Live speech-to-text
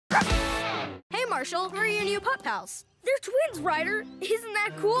Marshall. Who are your new pup pals? They're twins, Ryder. Isn't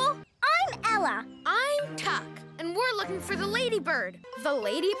that cool? I'm Ella. I'm Tuck, and we're looking for the ladybird. The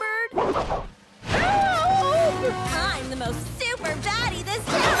ladybird? Help! I'm the most super baddie this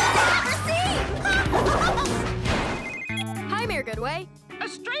town has ever seen! Hi, Mayor Goodway. A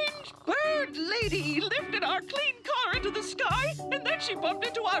strange bird lady lifted our clean car into the sky, and then she bumped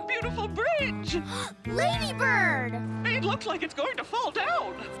into our beautiful bridge. Ladybird! It looks like it's going to fall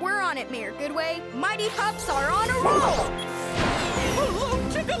down. We're on it, Mayor Goodway. Mighty Pups are on a roll. Oh,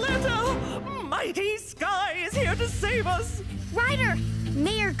 Chicoletta! Mighty Sky is here to save us. Ryder,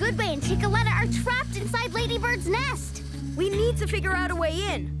 Mayor Goodway and Chicoletta are trapped inside Ladybird's nest. We need to figure out a way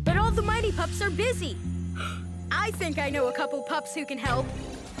in, but all the Mighty Pups are busy. I think I know a couple pups who can help.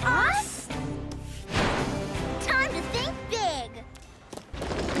 Us? Time to think big.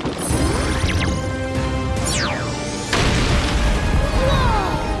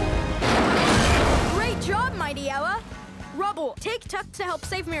 Whoa! Great job, Mighty Ella. Rubble, take Tuck to help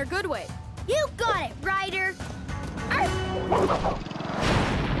save Mayor Goodway. You got it, Ryder.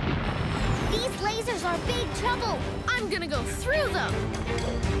 These lasers are big trouble. I'm gonna go through them.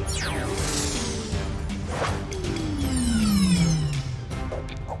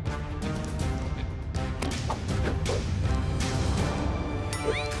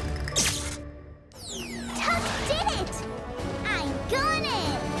 Tuck did it! I'm gonna!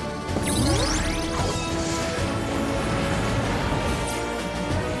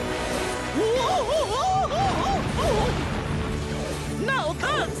 Now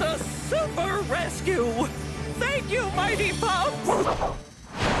that's a super rescue. Thank you, Mighty Pups.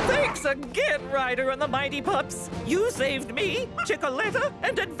 Thanks again, Ryder and the Mighty Pups. You saved me, Chicoletta,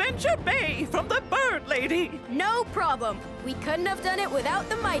 and Adventure Bay from the bird lady. No problem. We couldn't have done it without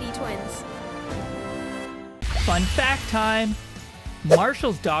the Mighty Twins. Fun fact time.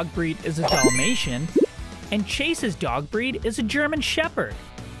 Marshall's dog breed is a Dalmatian, and Chase's dog breed is a German Shepherd.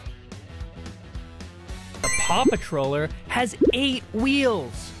 The Paw Patroller has 8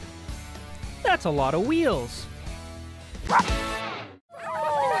 wheels. That's a lot of wheels.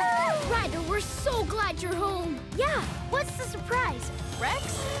 Ryder, we're so glad you're home. Yeah, what's the surprise?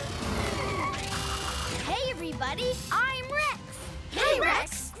 Rex? Hey, everybody, I'm Rex. Hey,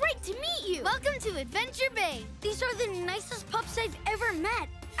 Rex. Great to meet you. Welcome to Adventure Bay. These are the nicest pups I've ever met.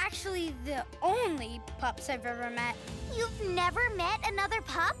 Actually, the only pups I've ever met. You've never met another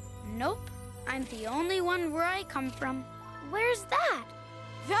pup? Nope. I'm the only one where I come from. Where's that?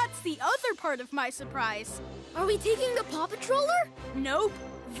 That's the other part of my surprise. Are we taking the Paw Patroller? Nope.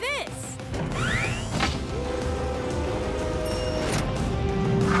 This.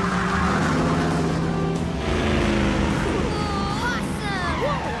 Awesome!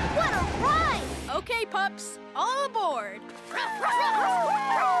 Whoa, what a ride! Okay, pups, all aboard.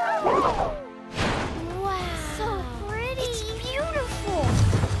 Wow. So pretty. It's beautiful.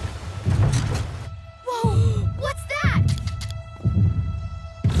 Whoa, what's that?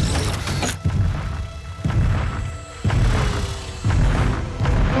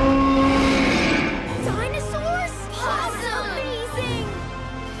 Dinosaurs? Awesome! Amazing!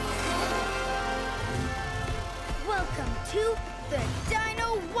 Welcome to the Dino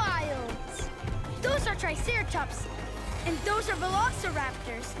Wilds. Those are Triceratops, and those are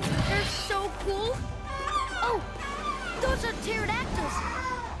Velociraptors. They're so cool. Oh, those are pterodactyls.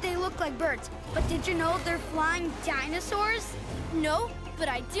 They look like birds, but did you know they're flying dinosaurs? No, but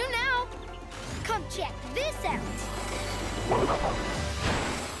I do now. Come check this out.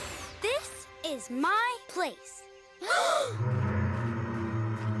 This is my place.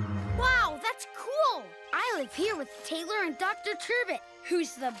 Wow, that's cool. I live here with Taylor and Dr. Turbot,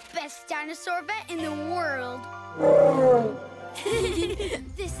 who's the best dinosaur vet in the world.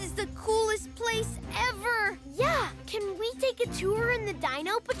 This is the coolest place ever. Yeah, can we take a tour in the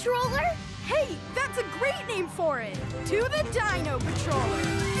Dino Patroller? Hey, that's a great name for it. To the Dino Patroller.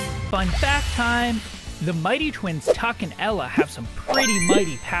 Fun fact time. The Mighty Twins Tuck and Ella have some pretty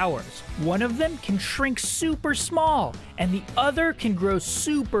mighty powers. One of them can shrink super small, and the other can grow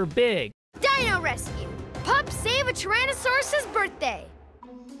super big. Dino Rescue. Pup save a Tyrannosaurus's birthday.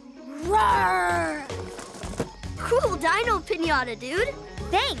 Roar! Cool dino pinata, dude.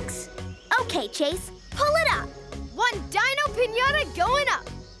 Thanks. Okay, Chase, pull it up. One dino pinata going up.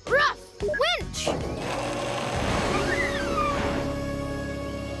 Rough winch.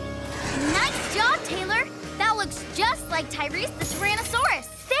 Nice job, Taylor. That looks just like Tyrese the Tyrannosaurus.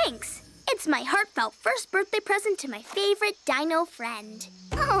 Thanks. It's my heartfelt first birthday present to my favorite dino friend.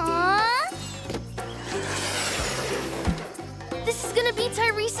 Aww. This is gonna be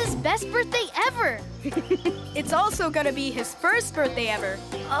Tyrese's best birthday ever. It's also gonna be his first birthday ever.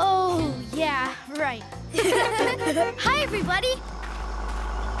 Oh, yeah, right. Hi, everybody.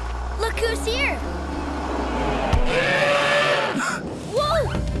 Look who's here.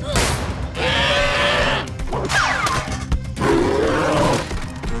 Whoa!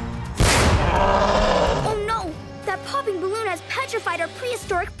 Oh, no. That popping balloon has petrified our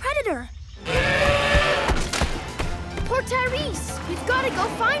prehistoric predator. Poor Tyrese. We've got to go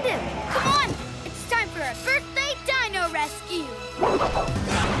find him. Come on. It's time for a birthday dino rescue.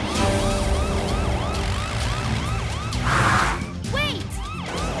 Wait!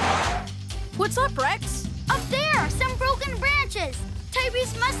 What's up, Rex? Up there are some broken branches.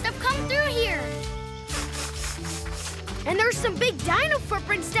 Tyrese must have come through here. And there's some big dino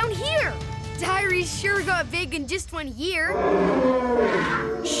footprints down here. Tyrese sure got big in just 1 year.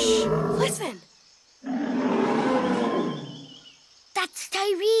 Shh! Listen. That's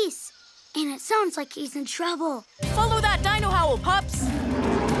Tyrese. And it sounds like he's in trouble. Follow that dino howl, pups.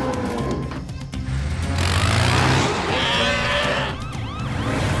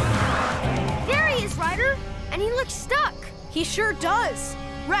 There he is, Ryder. And he looks stuck. He sure does.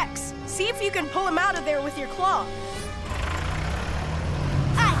 Rex, see if you can pull him out of there with your claw.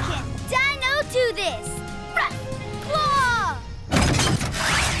 I can dino do this. Ruff, claw!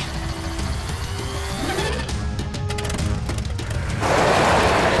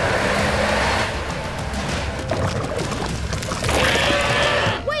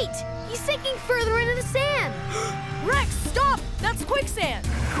 Wait! He's sinking further into the sand. Rex, stop! That's quicksand.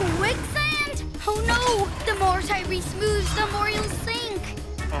 Quicksand? Oh no! The more Tyrese moves, the more he'll sink.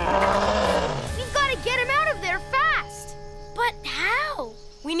 We've got to get him out of there fast. But how?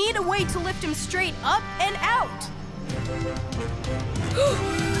 We need a way to lift him straight up and out.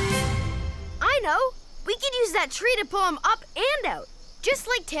 I know. We could use that tree to pull him up and out, just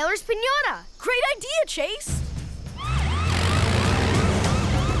like Taylor's piñata. Great idea, Chase.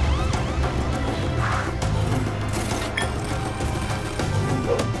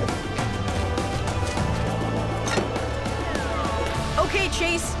 Okay,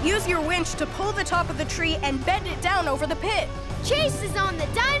 Chase, use your winch to pull the top of the tree and bend it down over the pit. Chase is on the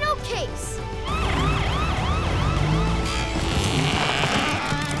dino case.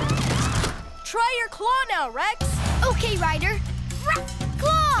 Try your claw now, Rex. Okay, Ryder. Ruff,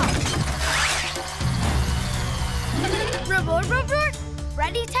 claw! Rubber, rubber.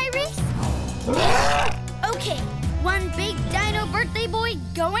 Ready, Tyrese? Okay, one big dino birthday boy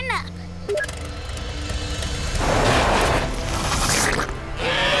going up.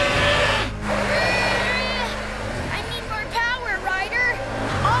 I need more power, Ryder.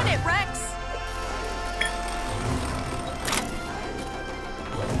 On it, Rex.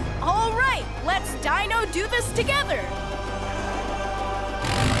 All right, let's dino do this together.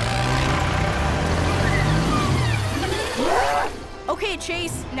 Okay,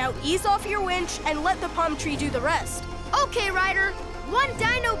 Chase, now ease off your winch and let the palm tree do the rest. Okay, Ryder. One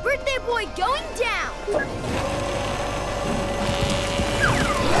dino birthday boy going down.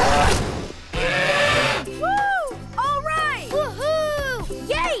 Woo! All right! Woohoo!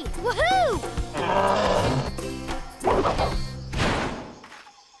 Yay! Woohoo!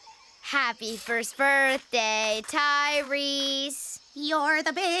 Happy first birthday, Tyrese. You're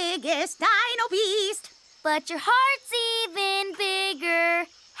the biggest dino beast, but your heart's even bigger.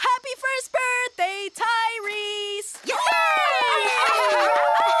 Happy first birthday, Tyrese!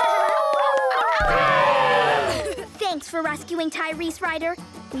 Thanks for rescuing Tyrese, Ryder.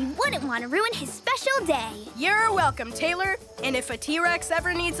 We wouldn't want to ruin his special day. You're welcome, Taylor. And if a T-Rex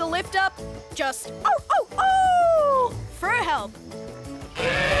ever needs a lift up, just oh for help.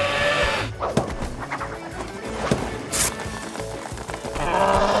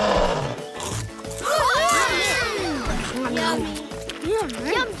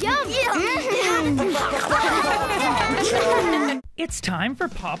 Yum! It's time for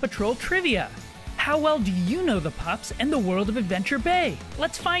Paw Patrol Trivia. How well do you know the pups and the world of Adventure Bay?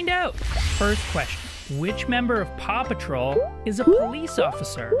 Let's find out. First question. Which member of Paw Patrol is a police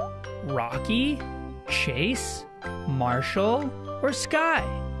officer? Rocky, Chase, Marshall, or Sky?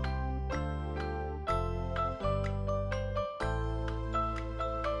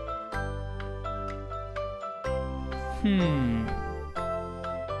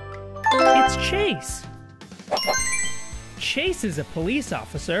 It's Chase. Chase is a police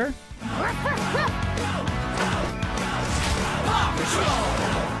officer.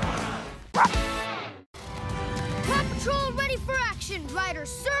 Paw Patrol ready for action, Ryder,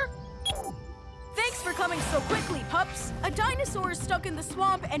 sir. Thanks for coming so quickly, pups. A dinosaur is stuck in the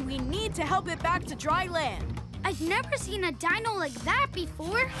swamp and we need to help it back to dry land. I've never seen a dino like that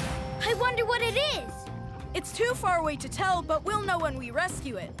before. I wonder what it is. It's too far away to tell, but we'll know when we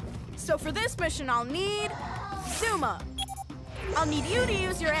rescue it. So for this mission, I'll need Zuma. I'll need you to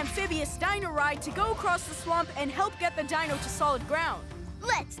use your amphibious dino ride to go across the swamp and help get the dino to solid ground.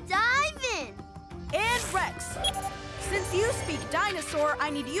 Let's dive in. And Rex, since you speak dinosaur, I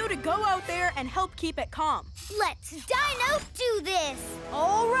need you to go out there and help keep it calm. Let's dino do this.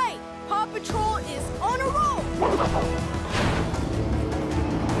 All right, Paw Patrol is on a roll.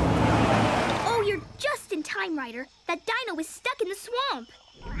 Oh, you're just in time, Ryder. That dino is stuck in the swamp.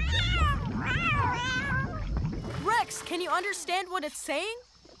 Rex, can you understand what it's saying?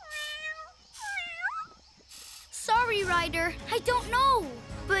 Sorry, Ryder. I don't know.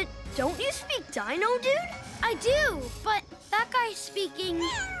 But don't you speak dino, dude? I do, but that guy's speaking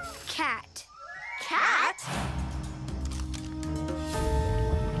cat. Cat?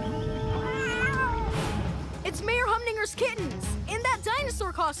 It's Mayor Humdinger's kittens in that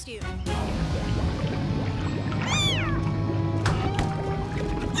dinosaur costume.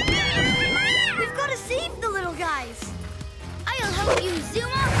 We've got to save the little guys. I'll help you,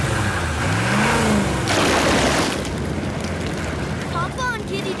 Zuma. Hop on,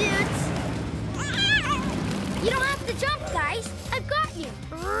 kitty dudes. You don't have to jump, guys. I've got you.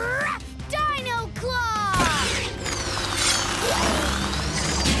 Dino Claw!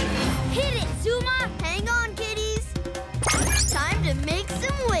 Hit it, Zuma. Hang on, kitties. Time to make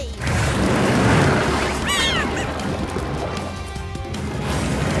some waves.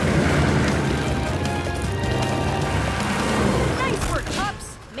 Nice work,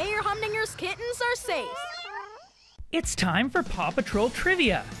 pups. Mayor Humdinger's kittens are safe. It's time for Paw Patrol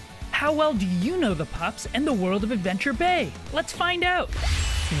Trivia. How well do you know the pups and the world of Adventure Bay? Let's find out.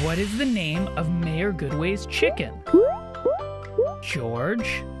 What is the name of Mayor Goodway's chicken?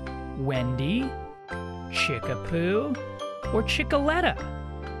 George, Wendy, Chickapoo, or Chickaletta?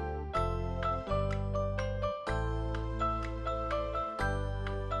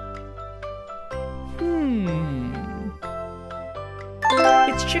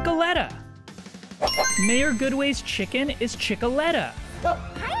 It's Chickaletta. Mayor Goodway's chicken is Chickaletta.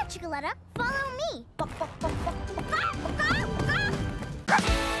 Hiya, Chickaletta. Follow me.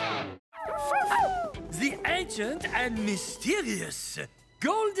 The ancient and mysterious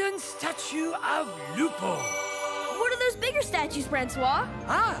golden statue of Lupo. What are those bigger statues, Francois?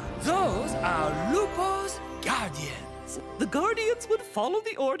 Ah, those are Lupo's guardians. The Guardians would follow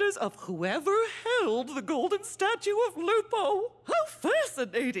the orders of whoever held the golden statue of Lupo. How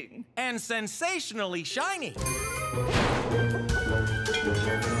fascinating! And sensationally shiny.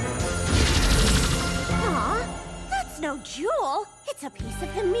 Aw, that's no jewel. It's a piece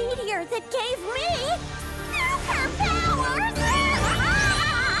of the meteor that gave me superpowers!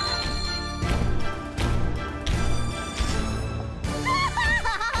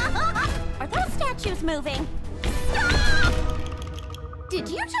 Are those statues moving? Stop! Did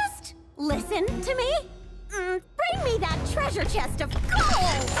you just listen to me? Bring me that treasure chest of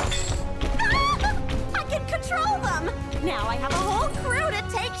gold! I can control them! Now I have a whole crew to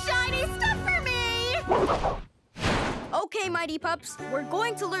take shiny stuff for me! Okay, Mighty Pups, we're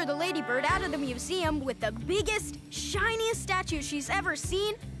going to lure the ladybird out of the museum with the biggest, shiniest statue she's ever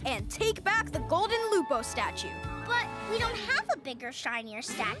seen and take back the golden Lupo statue. But we don't have a bigger, shinier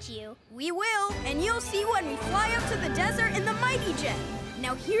statue. We will, and you'll see when we fly up to the desert in the Mighty Jet.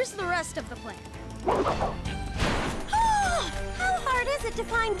 Now here's the rest of the plan. How hard is it to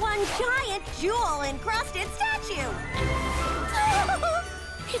find one giant jewel-encrusted statue?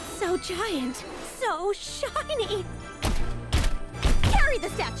 It's so giant, so shiny. Carry the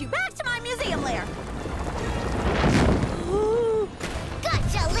statue back to my museum lair.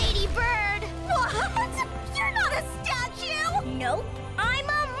 Gotcha, ladybird! What? You're not a statue! Nope, I'm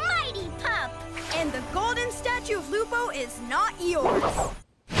a mighty pup. And the golden statue of Lupo is not yours.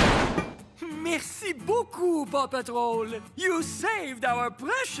 Merci beaucoup, Paw Patrol. You saved our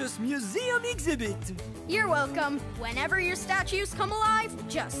precious museum exhibit. You're welcome. Whenever your statues come alive,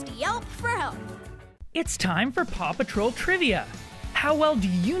 just yelp for help. It's time for Paw Patrol Trivia. How well do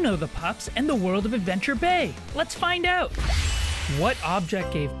you know the pups and the world of Adventure Bay? Let's find out. What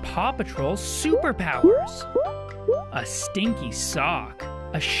object gave Paw Patrol superpowers? A stinky sock,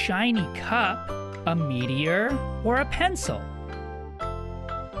 a shiny cup, a meteor, or a pencil?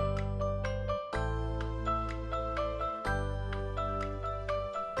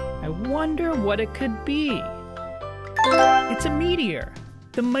 I wonder what it could be. It's a meteor.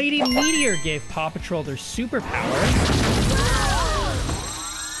 The mighty meteor gave Paw Patrol their superpowers.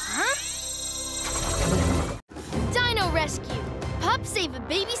 Dino rescue. Pup save a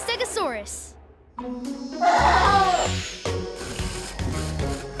baby Stegosaurus.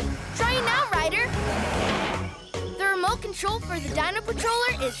 Try it now, Ryder. The remote control for the Dino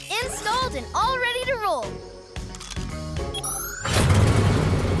Patroller is installed and all ready to roll.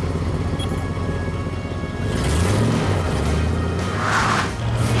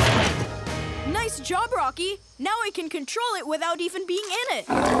 Nice job, Rocky. Now I can control it without even being in it.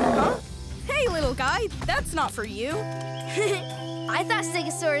 Huh? Hey, little guy, that's not for you. I thought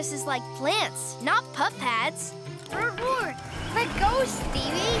Stegosauruses like plants, not pup pads. Roar! Let go,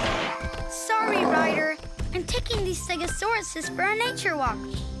 Stevie. Sorry, Ryder. I'm taking these Stegosauruses for a nature walk.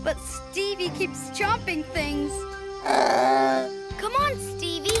 But Stevie keeps chomping things. Come on,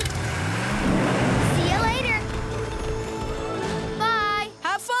 Stevie. See you later. Bye.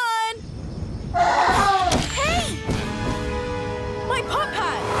 Have fun! Hey! My pup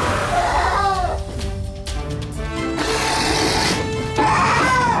pad!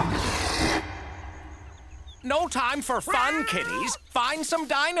 No time for fun, kiddies. Find some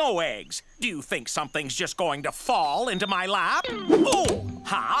dino eggs. Do you think something's just going to fall into my lap? Oh,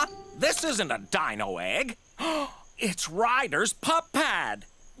 huh? This isn't a dino egg. It's Ryder's pup pad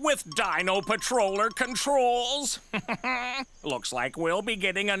with Dino Patroller controls. Looks like we'll be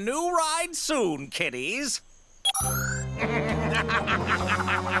getting a new ride soon, kiddies.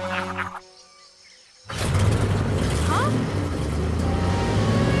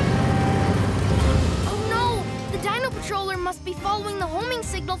 Dino Patroller must be following the homing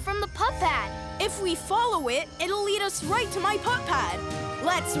signal from the pup pad. If we follow it, it'll lead us right to my pup pad.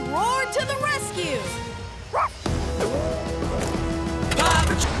 Let's roar to the rescue!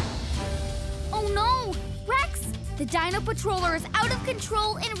 Oh no! Rex! The Dino Patroller is out of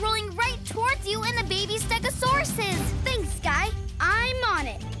control and rolling right towards you and the baby Stegosauruses. Thanks, Guy. I'm on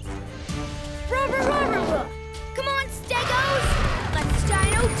it. Come on, Stegos! Let's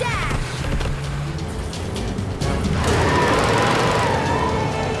Dino Dash!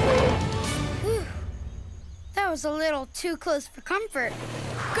 That was a little too close for comfort.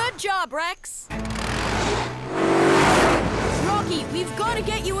 Good job, Rex! Rocky, we've got to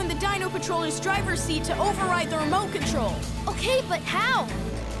get you in the Dino Patroller's driver's seat to override the remote control. Okay, but how?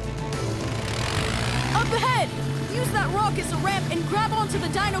 Up ahead! Use that rock as a ramp and grab onto the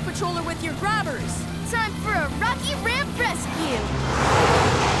Dino Patroller with your grabbers. Time for a Rocky Ramp Rescue!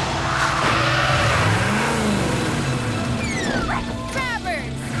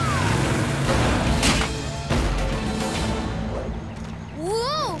 Grabbers!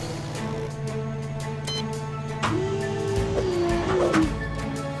 Whoa!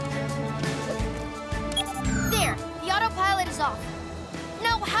 There, the autopilot is off.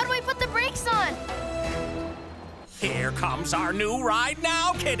 Now, how do I put the brakes on? Here comes our new ride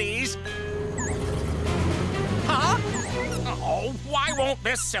now, kiddies. Huh? Oh, why won't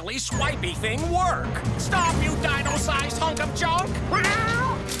this silly swipey thing work? Stop, you dino-sized hunk of junk!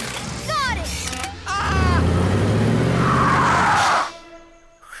 Got it! Ah!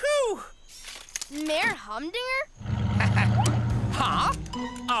 Whew! Mayor Humdinger? Huh?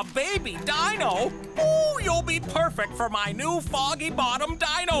 A baby dino? Ooh, you'll be perfect for my new Foggy Bottom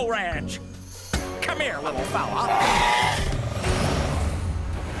Dino Ranch. Come here, little fella.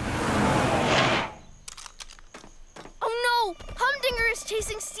 Oh no! Humdinger is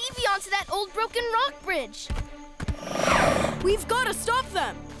chasing Stevie onto that old broken rock bridge. We've got to stop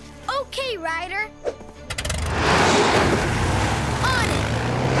them. Okay, Ryder. On it!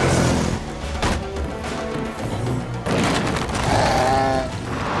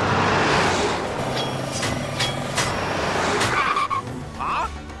 Huh?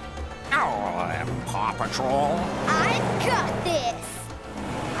 Oh, Paw Patrol. I've got this!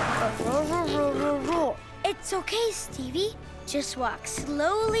 It's okay, Stevie. Just walk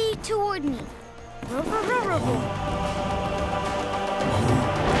slowly toward me.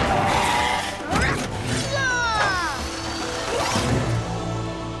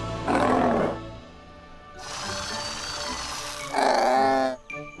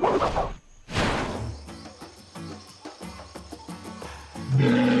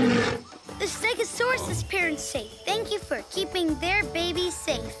 The Stegosaurus parents say thank you for keeping their baby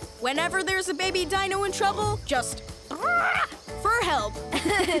safe. Whenever there's a baby dino in trouble, just for help.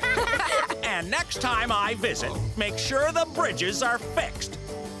 And next time I visit, make sure the bridges are fixed.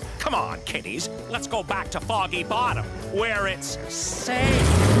 Come on, kiddies, let's go back to Foggy Bottom, where it's safe.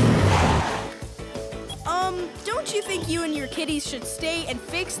 Don't you think you and your kitties should stay and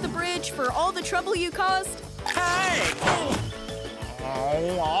fix the bridge for all the trouble you caused? Hey!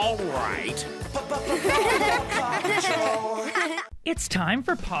 Oh, all right. It's time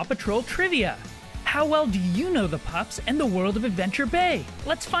for Paw Patrol Trivia. How well do you know the pups and the world of Adventure Bay?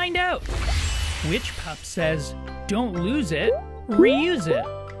 Let's find out. Which pup says, don't lose it, reuse it?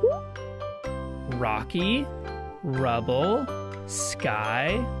 Rocky, Rubble,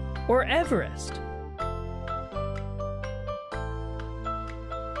 Sky, or Everest?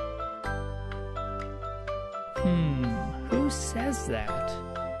 Who says that?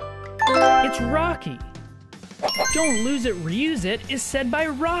 It's Rocky. Don't lose it, reuse it is said by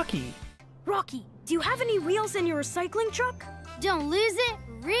Rocky. Rocky, do you have any wheels in your recycling truck? Don't lose it,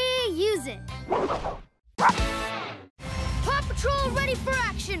 reuse it. Paw Patrol ready for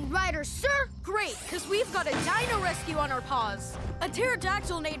action, Ryder, sir. Great, because we've got a dino rescue on our paws. A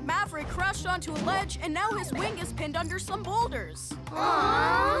pterodactyl named Maverick crashed onto a ledge, and now his wing is pinned under some boulders.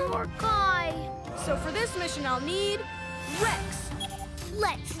 Aww, poor guy. So for this mission, I'll need Rex.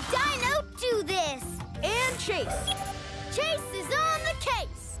 Let's Dino do this. And Chase. Chase is on the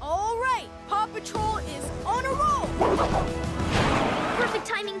case. All right, Paw Patrol is on a roll. Perfect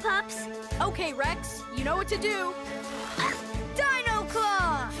timing, pups. Okay, Rex, you know what to do. Dino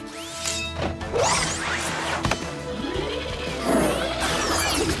Claw!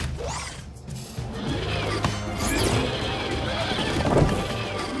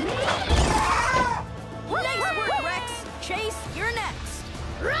 Nice work, Rex. Chase, you're next.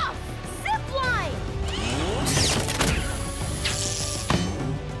 Rough! Zipline!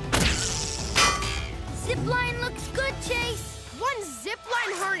 Zipline looks good, Chase. One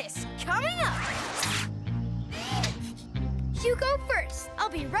zipline harness coming up. You go first. I'll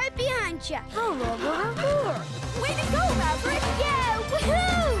be right behind you. Way to go, Maverick! Yeah,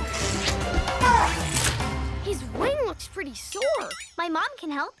 woohoo! His wing looks pretty sore. My mom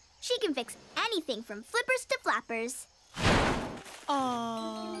can help. She can fix anything from flippers to flappers.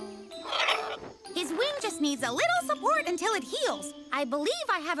 His wing just needs a little support until it heals. I believe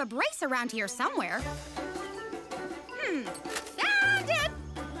I have a brace around here somewhere. Found it!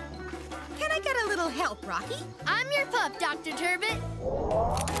 Can I get a little help, Rocky? I'm your pup, Dr. Turbot.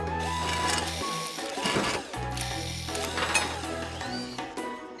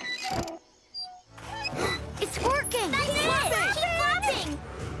 It's working! That's Keep it! flapping! Keep flapping!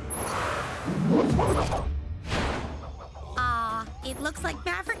 It looks like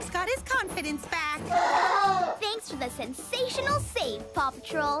Maverick's got his confidence back. Thanks for the sensational save, Paw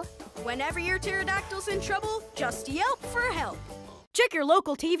Patrol. Whenever your pterodactyl's in trouble, just yelp for help. Check your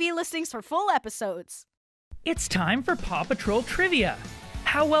local TV listings for full episodes. It's time for Paw Patrol Trivia.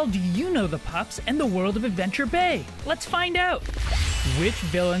 How well do you know the pups and the world of Adventure Bay? Let's find out. Which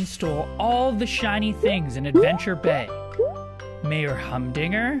villain stole all the shiny things in Adventure Bay? Mayor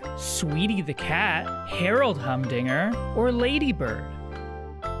Humdinger, Sweetie the Cat, Harold Humdinger, or Ladybird?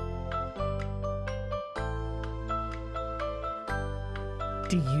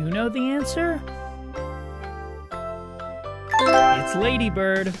 Do you know the answer? It's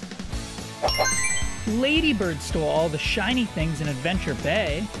Ladybird. Ladybird stole all the shiny things in Adventure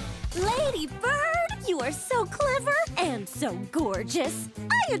Bay. Ladybird, you are so clever and so gorgeous.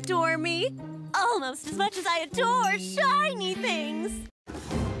 I adore me. Almost as much as I adore shiny things.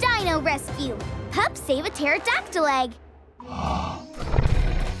 Dino Rescue. Pup save a pterodactyl egg.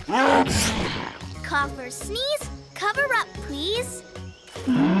 Cough or sneeze, cover up, please.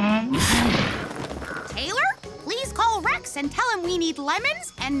 Taylor, please call Rex and tell him we need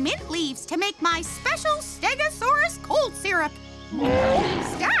lemons and mint leaves to make my special Stegosaurus cold syrup.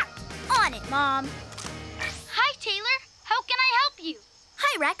 Stat! On it, Mom. Hi, Taylor. How can I help you?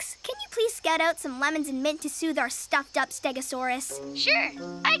 Hi, Rex. Can you please scout out some lemons and mint to soothe our stuffed-up Stegosaurus? Sure,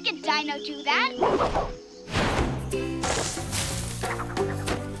 I can Dino do that.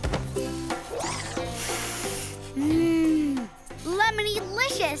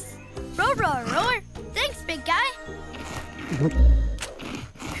 Lemony-licious. Roar, roar, roar. Thanks, big guy.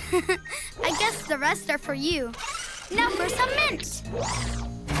 I guess the rest are for you. Now for some mint.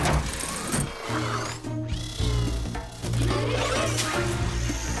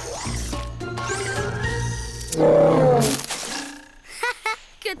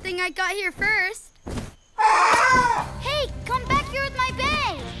 Good thing I got here first. Hey, come back here with my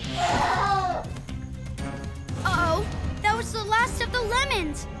bag. Uh-oh, that was the last of the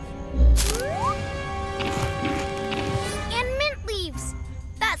lemons. And mint leaves.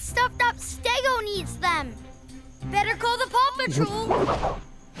 That stuffed up Stego needs them. Better call the Paw Patrol.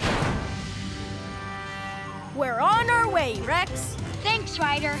 We're on our way, Rex. Thanks,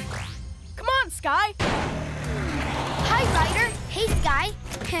 Ryder. Come on, Sky. Hi, Ryder. Hey, Sky.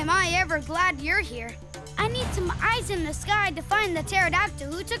 Am I ever glad you're here. I need some eyes in the sky to find the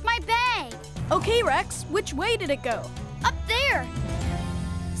pterodactyl who took my bag. Okay, Rex, which way did it go? Up there.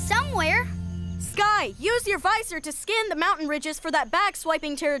 Somewhere. Sky, use your visor to scan the mountain ridges for that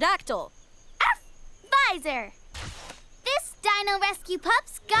bag-swiping pterodactyl. equalizer. This Dino Rescue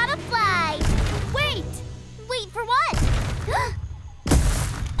pup's gotta fly. Wait! Wait for what?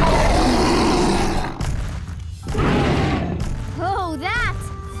 Oh, that!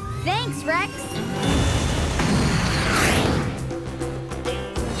 Thanks, Rex.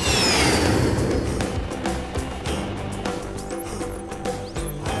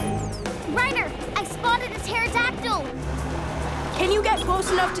 Ryder, I spotted a pterodactyl. Can you get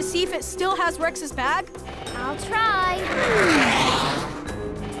close enough to see if it still has Rex's bag? I'll try.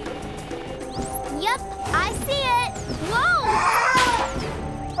 Yep, I see it. Whoa!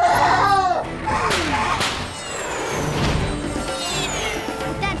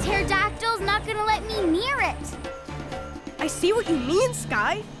 That pterodactyl's not gonna let me near it. I see what you mean,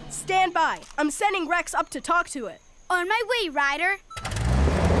 Sky. Stand by. I'm sending Rex up to talk to it. On my way, Ryder.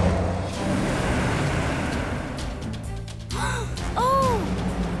 Oh,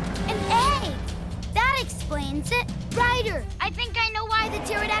 an egg. That explains it. Ryder, I think I know why the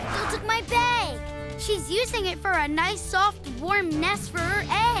pterodactyl took my bag. She's using it for a nice, soft, warm nest for her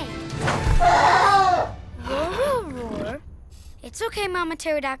egg. Roar, roar, roar. It's okay, Mama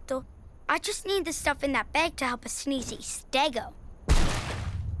Pterodactyl. I just need the stuff in that bag to help a sneezy stego.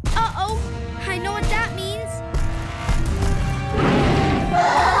 Uh-oh, I know what that means.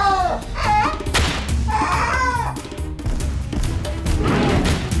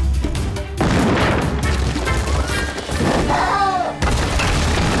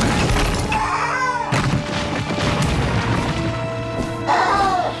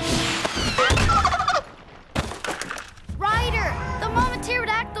 Ryder, the Mama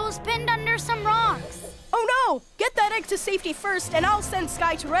Pterodactyl is pinned under some rocks. Oh no! Get that egg to safety first, and I'll send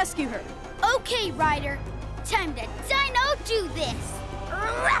Sky to rescue her. Okay, Ryder. Time to Dino do this.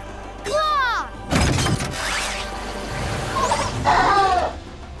 Claw!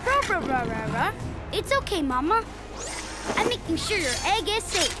 Rah, rah, rah, rah, rah. It's okay, Mama. I'm making sure your egg is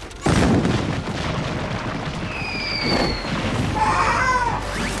safe.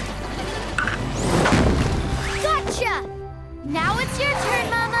 Gotcha! Now it's your turn,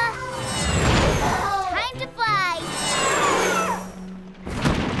 Mama. Time to fly.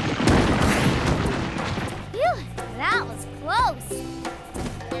 Phew, that was close.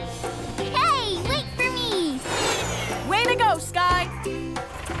 Hey, wait for me. Way to go, Sky!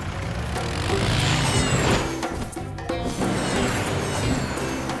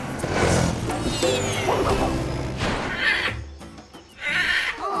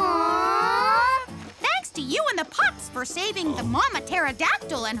 Aww. Thanks to you and the pups for saving the Mama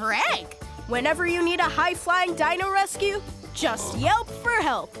Pterodactyl and her egg. Whenever you need a high-flying dino rescue, just yelp for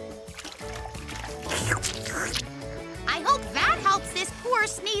help. I hope that helps this poor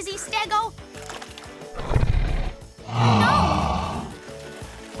sneezy stego.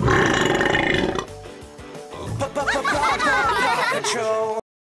 Patrol.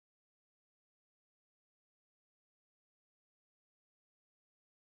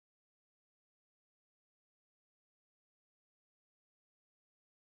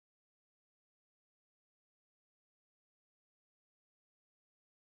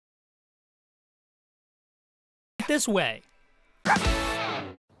 This way.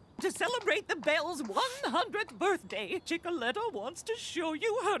 To celebrate the Belle's 100th birthday, Chickaletta wants to show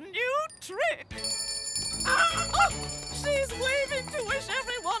you her new trick. Oh, she's waving to wish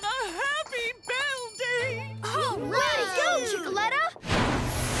everyone a happy Belle Day. Oh, way to go, Chickaletta!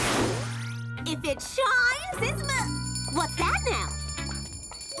 If it shines, it's What's that now?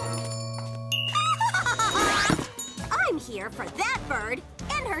 I'm here for that bird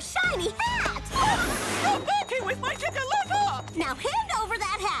and her shiny hat. You're working with my Chickaletta. Now hand over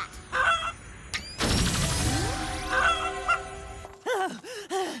that hat.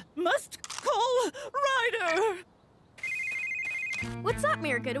 Must call Ryder. What's up,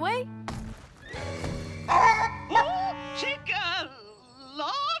 Mayor Goodaway? Chickaletta?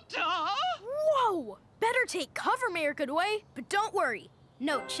 Whoa! Better take cover, Mayor Goodaway. But don't worry.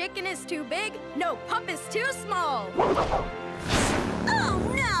 No chicken is too big, no pup is too small. Oh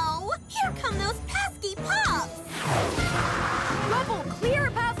no! Here come those pesky pups! Rubble, clear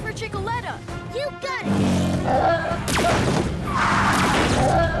a path for Chickaletta. You got it.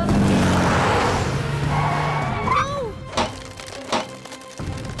 No!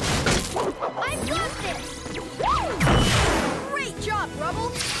 I've got this! Great job,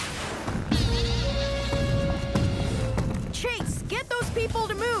 Rubble. Chase, get those people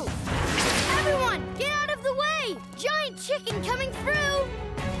to move. Everyone, get out of the way! Giant chicken coming through!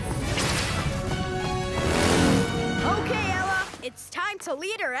 Okay, Ella, it's time to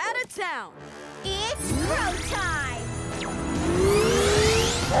lead her out of town. It's crow time!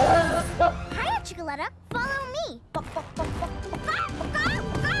 Hiya, Chickaletta. Chicoletta. Follow me.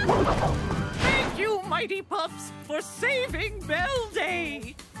 Thank you, Mighty Pups, for saving Belle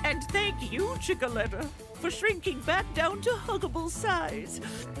Day. And thank you, Chicoletta, for shrinking back down to huggable size.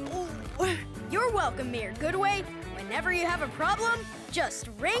 Oh, you're welcome, Mayor Goodway. Whenever you have a problem, just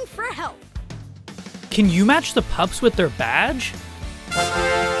ring for help. Can you match the pups with their badge?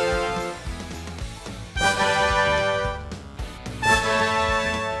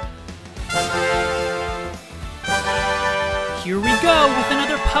 Here we go with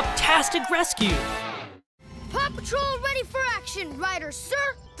another pup-tastic rescue. Paw Patrol ready for action, Ryder, sir.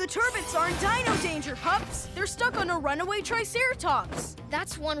 The turbits are in dino danger, pups. They're stuck on a runaway Triceratops.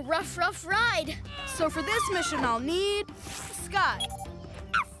 That's one rough ride. So for this mission, I'll need Sky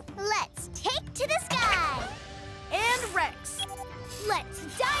Let's take to the sky. and Rex. Let's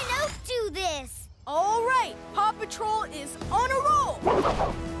Dino do this. All right, Paw Patrol is on a roll.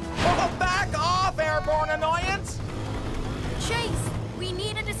 Oh, back off, airborne annoyance! Chase, we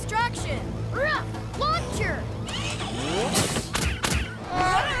need a distraction. Ruff, launcher.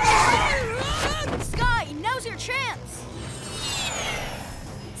 Sky, now's your chance.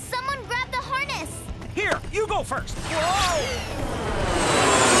 Someone grab the harness. Here, you go first.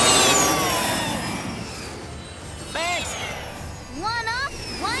 Thanks. One up,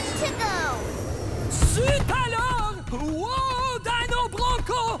 one to go. Zut alors! Whoa, Dino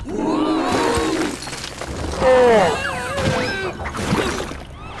Bronco! Whoa!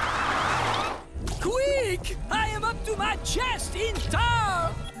 Quick! I am up to my chest in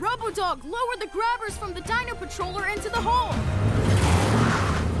tar! Robodog, lower the grabbers from the Dino Patroller into the hole.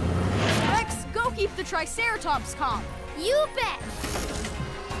 Rex, go keep the Triceratops calm. You bet.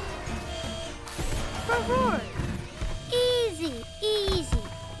 Easy, easy.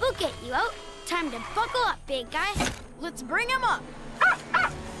 We'll get you out. Time to buckle up, big guy. Let's bring him up.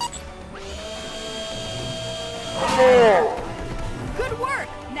 Good work.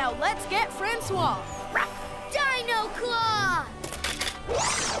 Now let's get Francois. Dino Claw!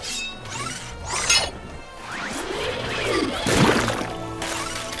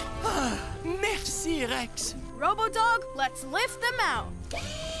 Merci, Rex. Robodog, let's lift them out.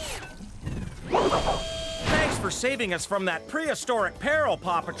 Thanks for saving us from that prehistoric peril,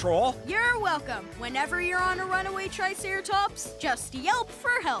 Paw Patrol. You're welcome. Whenever you're on a runaway Triceratops, just yelp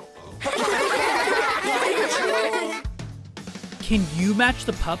for help. Can you match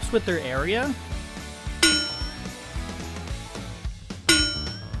the pups with their area?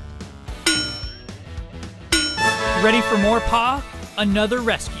 Ready for more, Paw? Another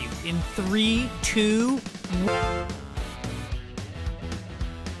rescue in 3, 2, 1.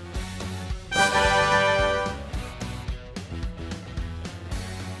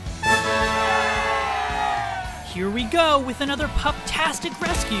 Here we go with another pup-tastic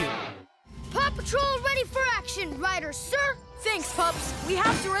rescue. Paw Patrol ready for action, Ryder, sir. Thanks, pups. We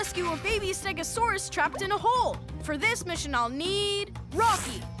have to rescue a baby Stegosaurus trapped in a hole. For this mission, I'll need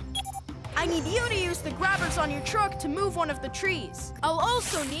Rocky. I need you to use the grabbers on your truck to move one of the trees. I'll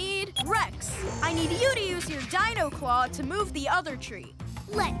also need Rex. I need you to use your Dino Claw to move the other tree.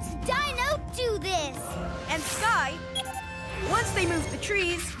 Let's Dino do this. And Sky, once they move the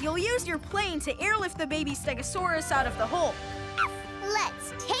trees, you'll use your plane to airlift the baby Stegosaurus out of the hole.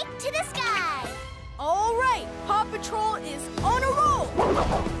 Let's take to the sky. All right, Paw Patrol is on a roll.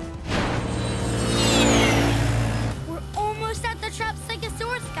 We're almost at the trapped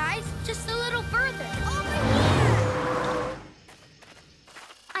Stegosaurus, guys. Just a little further. Over here.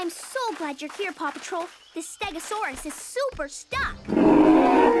 I'm so glad you're here, Paw Patrol. This Stegosaurus is super stuck.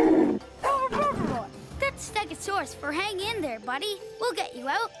 That's Stegosaurus, for hang in there, buddy. We'll get you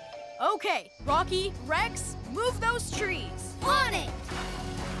out. Okay, Rocky, Rex, move those trees. On it!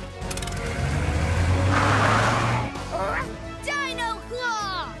 Dino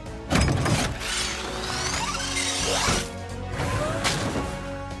Claw!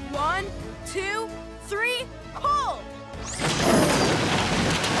 1, 2, 3, pull!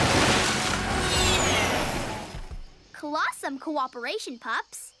 Colossum cooperation,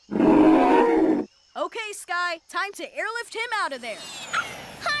 pups. Okay, Sky, time to airlift him out of there.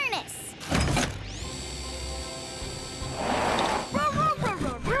 Harness.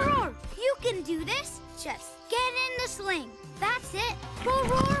 You can do this. Just get in the sling. That's it.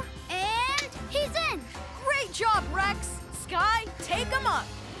 Roar, and he's in. Great job, Rex. Sky, take him up.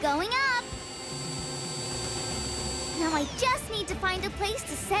 Going up. Now I just need to find a place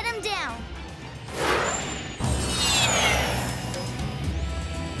to set him down.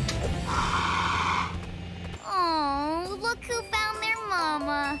 Oh, look who found their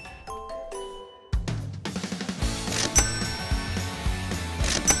mama.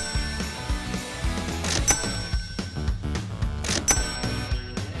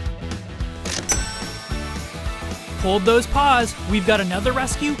 Hold those paws. We've got another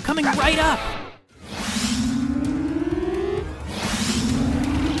rescue coming right up.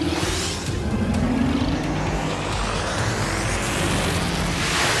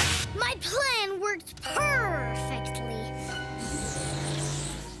 My plan worked perfectly.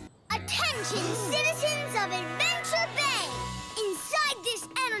 Attention, citizens of Adventure Bay! Inside this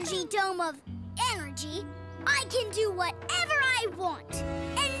energy dome of energy, I can do whatever I want,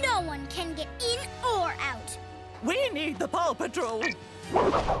 and no one can get in or out. We need the Paw Patrol.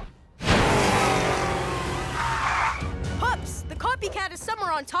 Pups, the copycat is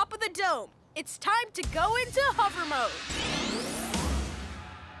somewhere on top of the dome. It's time to go into hover mode.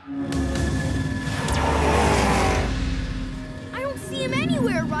 I don't see him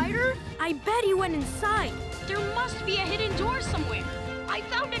anywhere, Ryder. I bet he went inside. There must be a hidden door somewhere. I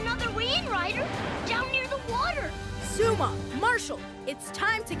found another way in, Ryder, down near the water. Zuma, Marshall, it's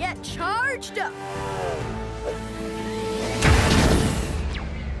time to get charged up.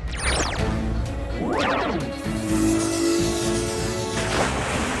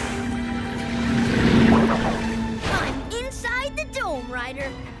 I'm inside the dome,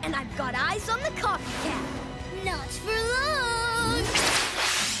 Ryder, and I've got eyes on the copycat. Not for long.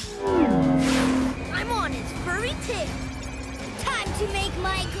 I'm on his furry tail. Time to make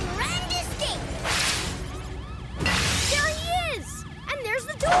my grand escape. There he is! And there's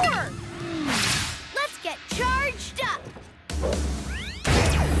the door! Let's get charged up!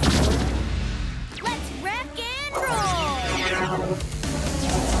 Let's rock and roll!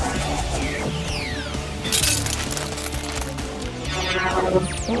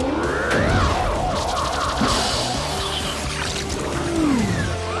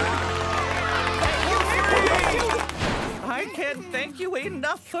 I can't thank you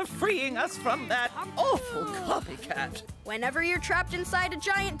enough for freeing us from that awful copycat. Whenever you're trapped inside a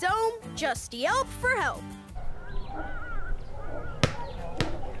giant dome, just yelp for help.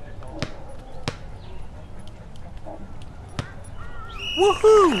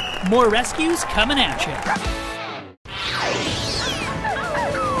 Woohoo! More rescues coming at you.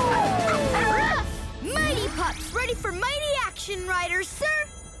 Mighty Pups, ready for mighty action, Ryder, sir!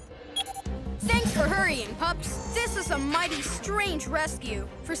 Thanks for hurrying, pups. This is a mighty strange rescue.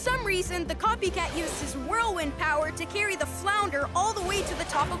 For some reason, the copycat used his whirlwind power to carry the flounder all the way to the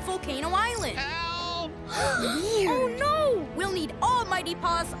top of Volcano Island. Help! Oh no! We'll need all Mighty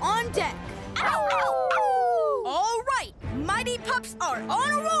Paws on deck. Ow, ow, ow! All right, Mighty Pups are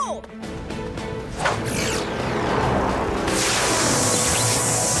on a roll.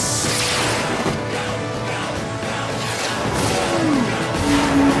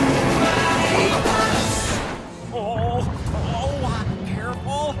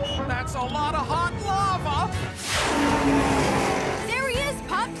 Careful! That's a lot of hot lava! There he is,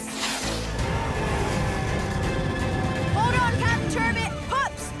 pups. Hold on, Captain Turbot.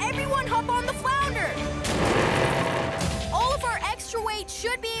 Pups, everyone hop on the flounder. All of our extra weight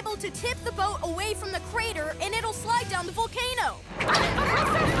should be able to tip the boat away from the crater, and it'll slide down the volcano.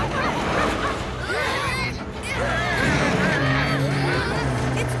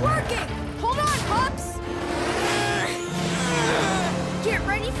 It's working. Hold on, pups. Get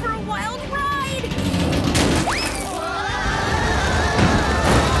ready for a wild ride! What an awesome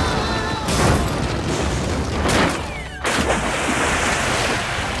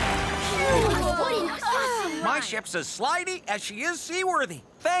My ship's as slidey as she is seaworthy.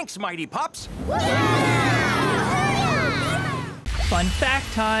 Thanks, Mighty Pups. Fun fact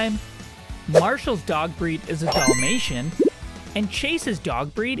time. Marshall's dog breed is a Dalmatian, and Chase's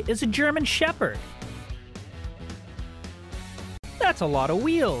dog breed is a German Shepherd. That's a lot of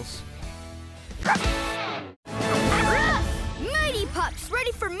wheels. Mighty Pups,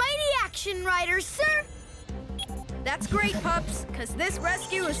 ready for mighty action, Ryder, sir! That's great, pups, because this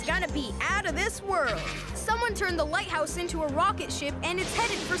rescue is gonna be out of this world. Someone turned the lighthouse into a rocket ship and it's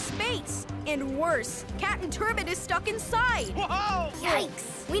headed for space. And worse, Captain Turbot is stuck inside. Whoa!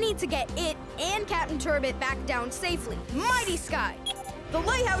 Yikes! We need to get it and Captain Turbot back down safely. Mighty Sky! The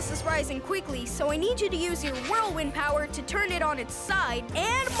lighthouse is rising quickly, so I need you to use your whirlwind power to turn it on its side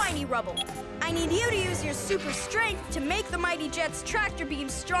and Mighty Rubble. I need you to use your super strength to make the Mighty Jet's tractor beam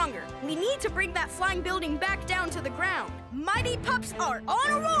stronger. We need to bring that flying building back down to the ground. Mighty Pups are on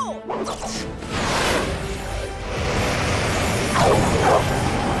a roll!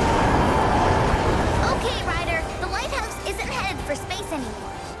 Okay, Ryder, the lighthouse isn't headed for space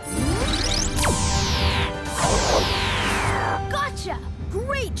anymore. Gotcha!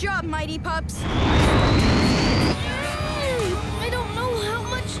 Great job, Mighty Pups! I don't know how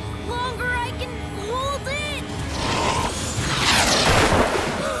much longer I can hold it!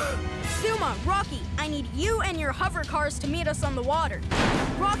 Zuma, Ryder, Rocky, I need you and your hover cars to meet us on the water.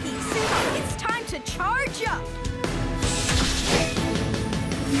 Rocky, Suma, it's time to charge up.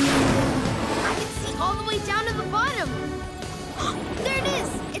 I can see all the way down to the bottom. There it is.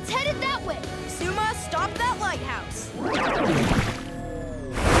 It's headed that way. Suma, stop that lighthouse.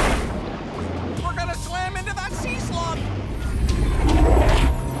 We're gonna slam into that sea slug.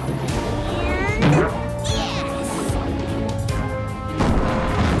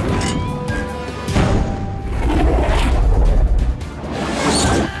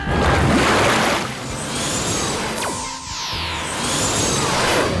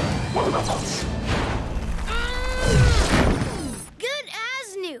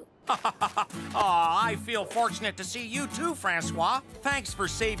 I feel fortunate to see you too, Francois. Thanks for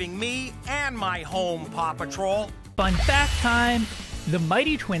saving me and my home, Paw Patrol. Fun fact time! The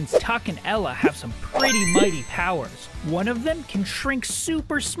Mighty Twins Tuck and Ella have some pretty mighty powers. One of them can shrink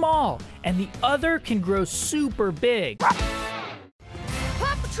super small, and the other can grow super big.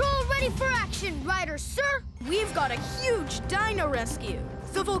 Paw Patrol ready for action, Ryder, sir. We've got a huge dino rescue.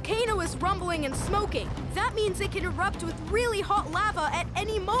 The volcano is rumbling and smoking. That means it can erupt with really hot lava at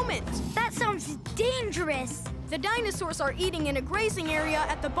any moment. That sounds dangerous. The dinosaurs are eating in a grazing area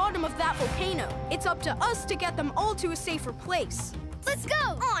at the bottom of that volcano. It's up to us to get them all to a safer place. Let's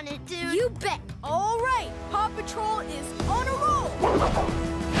go. On it, dude. You bet. All right, Paw Patrol is on a roll.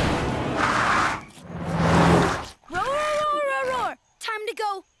 Roar, roar, roar, roar. Time to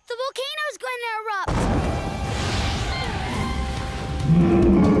go. The volcano's going to erupt.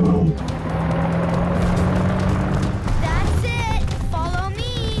 That's it. Follow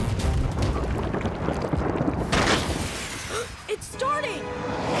me. It's starting.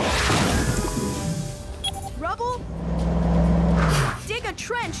 Rubble. Dig a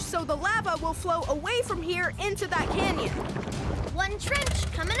trench so the lava will flow away from here into that canyon. One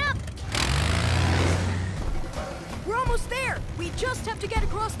trench coming up. We're almost there. We just have to get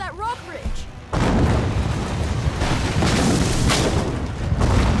across that rock bridge.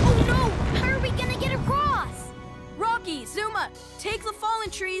 Oh no! How are we gonna get across? Rocky, Zuma, take the fallen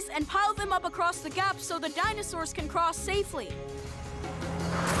trees and pile them up across the gap so the dinosaurs can cross safely.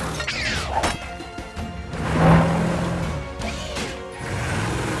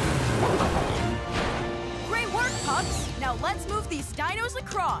 Great work, pups. Now let's move these dinos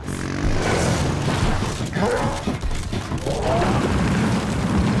across.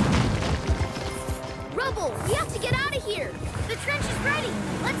 Rubble, we have to get out of here. The trench is ready.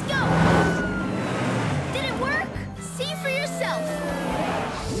 Let's go. Did it work? See for yourself.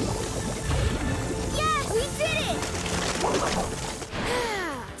 Yes, we did it.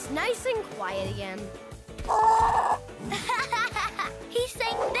 It's nice and quiet again. He's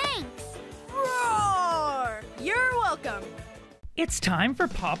saying thanks. Roar! You're welcome. It's time for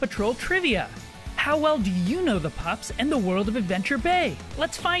Paw Patrol Trivia. How well do you know the pups and the world of Adventure Bay?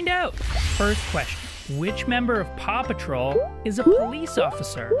 Let's find out. First question. Which member of Paw Patrol is a police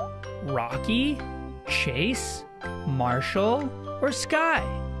officer? Rocky, Chase, Marshall, or Sky?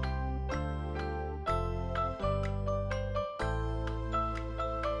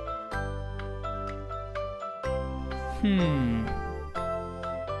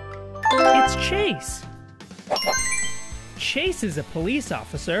 It's Chase. Chase is a police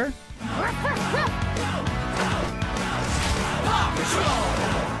officer.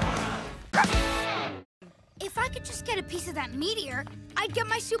 If I could just get a piece of that meteor, I'd get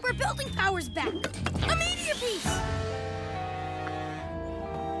my super building powers back. A meteor piece!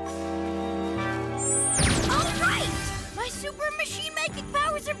 All right! My super machine-making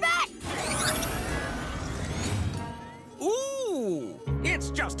powers are back! Ooh,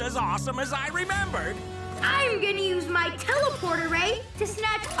 it's just as awesome as I remembered. I'm gonna use my teleporter ray to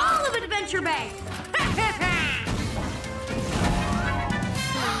snatch all of Adventure Bay!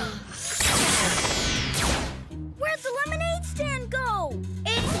 Where'd the lemonade stand go?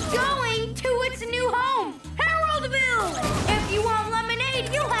 It's going to its new home, Haroldville! If you want lemonade,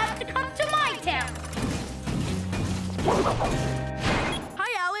 you'll have to come to my town.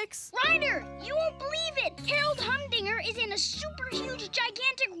 Hi, Alex. Ryder, you won't believe it! Harold Humdinger is in a super huge,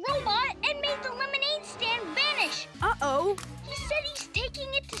 gigantic robot and made the lemonade stand vanish. Uh-oh. He said he's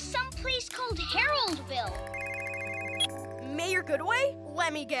taking it to some place called Haroldville. Mayor Goodway?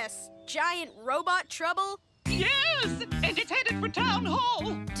 Let me guess. Giant robot trouble? Yes, and it's headed for Town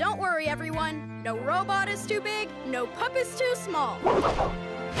Hall. Don't worry, everyone. No robot is too big, no pup is too small.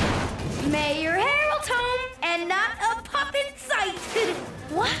 Mayor Harold's home, and not a pup in sight.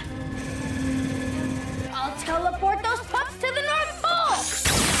 What? I'll teleport those pups to the North Pole.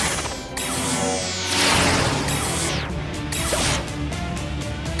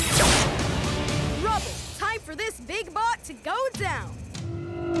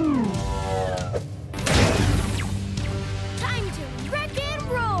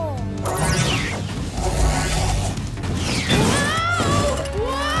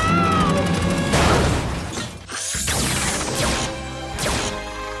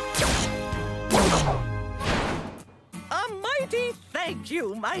 Thank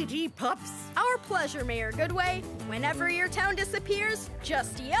you, Mighty Pups. Our pleasure, Mayor Goodway. Whenever your town disappears,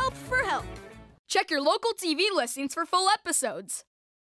 just yelp for help. Check your local TV listings for full episodes.